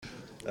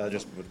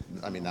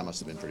That must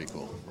have been pretty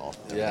cool.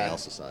 Everything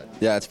else aside.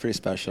 Yeah, it's pretty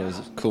special. It was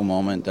a cool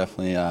moment.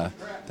 Definitely a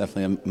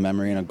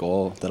memory and a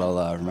goal that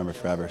I'll remember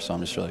forever. So I'm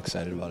just really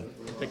excited about it.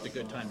 You picked a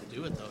good time to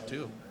do it, though,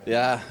 too.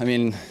 Yeah,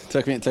 it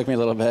took me a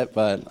little bit,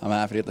 but I'm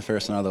happy to get the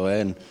first one out of the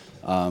way. And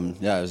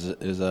it was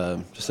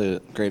just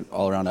a great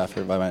all-around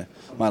effort by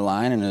my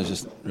line, and it was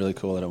just really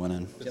cool that it went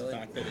in. The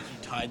fact that you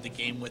tied the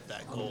game with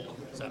that goal,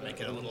 does that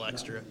make it a little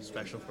extra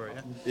special for you?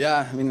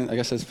 Yeah, I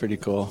guess it's pretty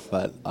cool,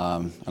 but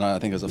I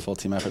think it was a full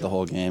team effort the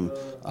whole game.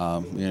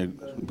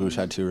 Bush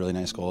had 2 really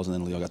nice goals, and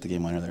then Leo got the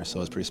game winner there, so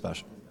it was pretty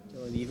special.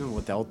 Even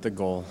without the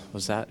goal,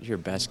 was that your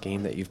best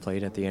game that you've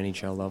played at the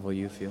NHL level,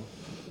 you feel?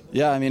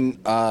 Yeah,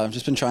 I've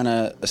just been trying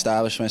to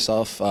establish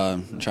myself,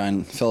 try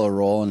and fill a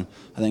role, and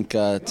I think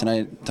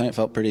tonight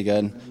felt pretty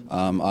good.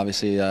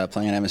 Obviously,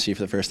 playing at MSG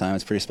for the first time,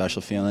 it's a pretty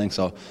special feeling,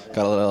 so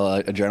got a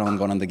little adrenaline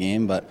going on the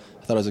game, but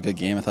I thought it was a good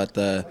game. I thought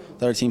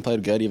our team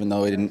played good, even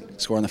though we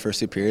didn't score in the first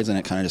 2 periods, and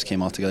it kind of just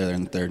came all together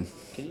in the third.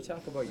 Can you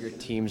talk about your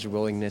team's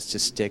willingness to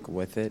stick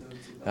with it?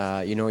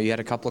 You had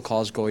a couple of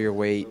calls go your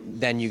way,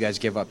 then you guys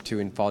give up 2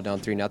 and fall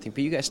down 3-0,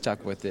 but you guys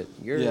stuck with it.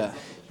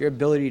 Your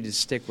ability to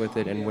stick with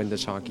it and win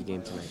this hockey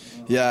game tonight.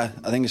 Yeah,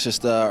 I think it's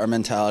just our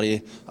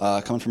mentality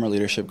coming from our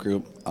leadership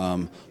group.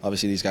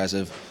 Obviously, these guys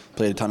have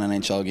played a ton of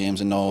NHL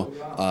games and know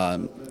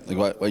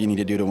what you need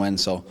to do to win.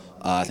 So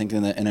I think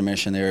in the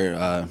intermission, they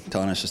were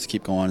telling us just to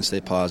keep going and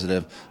stay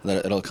positive,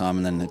 that it'll come,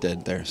 and then it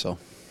did there. So.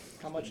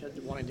 How much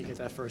had wanting to get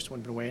that first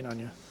one been weighing on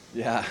you?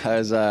 Yeah, I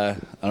was, I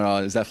don't know,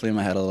 it was definitely in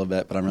my head a little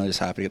bit, but I'm really just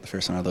happy to get the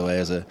first one out of the way. It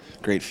was a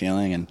great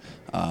feeling, and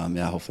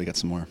hopefully get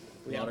some more.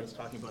 Leon was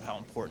talking about how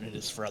important it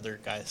is for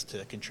other guys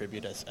to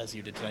contribute as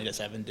you did tonight,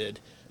 as Evan did.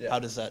 Yeah. How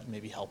does that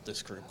maybe help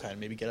this group kind of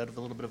maybe get out of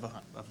a little bit of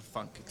a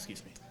funk?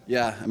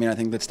 Yeah, I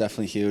think that's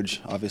definitely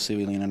huge. Obviously,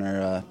 we lean on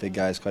our big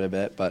guys quite a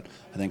bit, but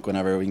I think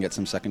whenever we can get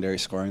some secondary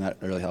scoring, that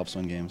really helps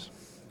win games.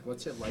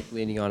 What's it like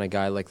leaning on a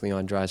guy like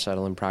Leon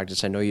Draisaitl in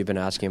practice? I know you've been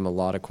asking him a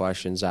lot of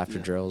questions after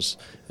drills.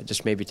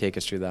 Just maybe take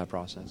us through that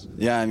process.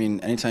 Yeah,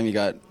 anytime you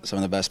got some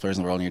of the best players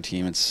in the world on your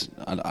team,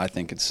 I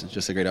think it's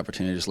just a great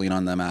opportunity to just lean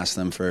on them, ask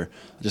them for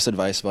just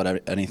advice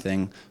about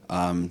anything.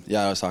 I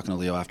was talking to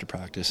Leo after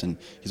practice, and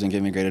he's been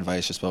giving me great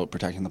advice just about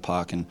protecting the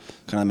puck and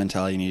kind of the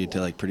mentality you need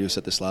to produce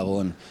at this level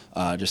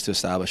and just to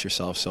establish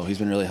yourself. So he's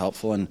been really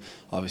helpful, and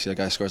obviously that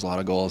guy scores a lot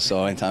of goals.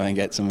 So anytime I can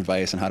get some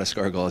advice on how to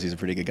score goals, he's a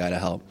pretty good guy to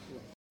help.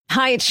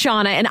 Hi, it's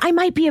Shauna, and I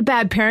might be a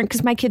bad parent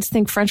because my kids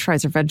think French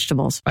fries are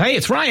vegetables. Hey,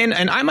 it's Ryan,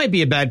 and I might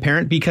be a bad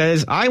parent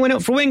because I went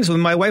out for wings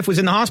when my wife was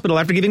in the hospital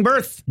after giving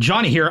birth.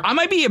 Johnny here. I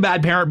might be a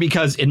bad parent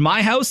because in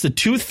my house, the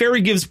tooth fairy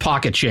gives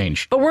pocket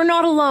change. But we're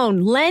not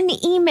alone. Len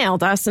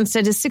emailed us and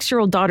said his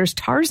 6-year-old daughter's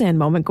Tarzan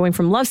moment going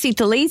from love seat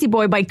to lazy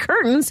boy by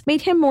curtains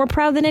made him more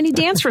proud than any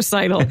dance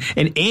recital.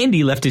 And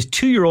Andy left his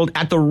 2-year-old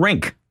at the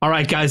rink. All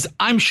right, guys,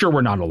 I'm sure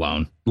we're not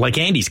alone. Like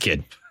Andy's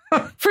kid.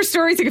 For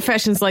stories and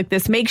confessions like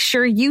this, make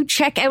sure you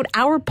check out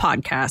our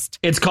podcast.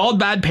 It's called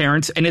Bad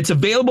Parents, and it's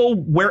available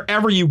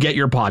wherever you get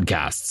your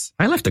podcasts.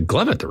 I left a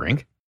glove at the rink.